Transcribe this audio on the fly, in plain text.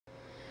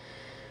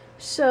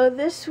So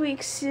this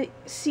week's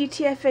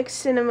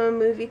CTFCxCinema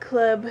movie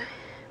club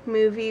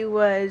movie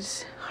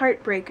was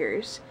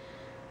Heartbreakers.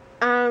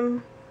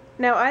 Now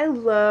I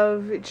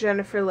love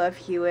Jennifer Love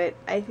Hewitt.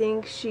 I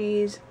think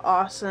she's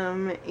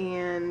awesome,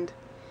 and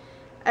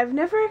I've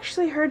never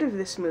actually heard of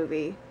this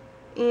movie,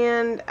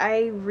 and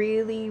I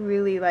really,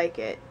 really like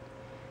it.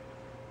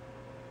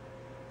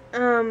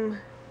 I'm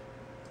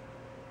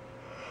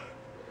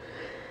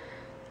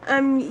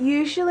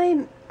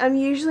usually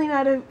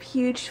not a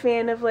huge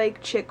fan of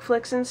like chick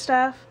flicks and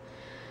stuff,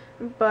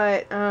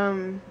 but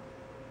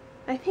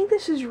I think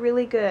this is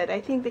really good.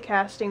 I think the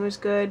casting was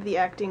good, the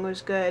acting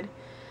was good.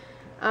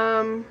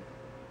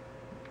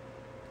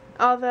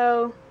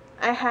 Although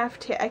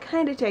I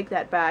kind of take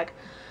that back.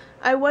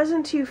 I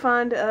wasn't too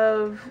fond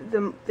of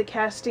the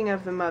casting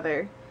of the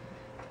mother.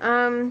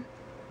 I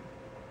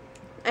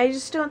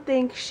just don't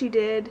think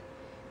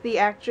the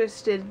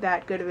actress did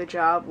that good of a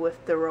job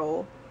with the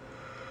role.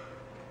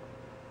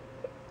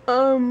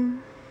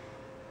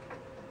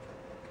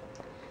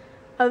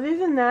 Other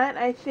than that,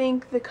 I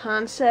think the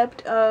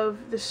concept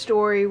of the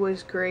story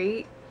was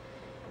great,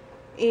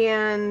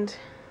 and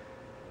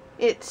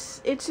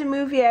it's a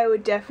movie I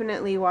would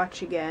definitely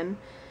watch again.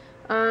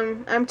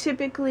 I'm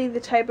typically the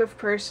type of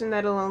person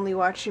that'll only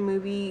watch a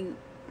movie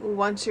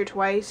once or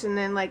twice, and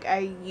then like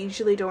I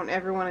usually don't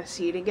ever want to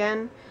see it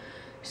again.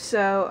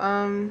 So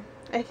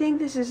I think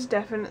this is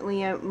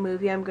definitely a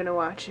movie I'm gonna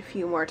watch a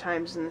few more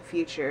times in the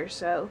future.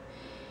 So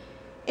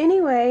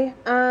anyway,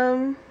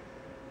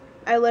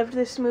 I loved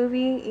this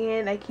movie,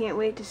 and I can't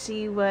wait to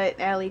see what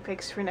Allie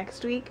picks for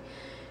next week.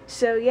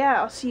 So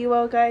yeah, I'll see you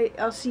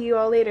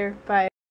all later. Bye.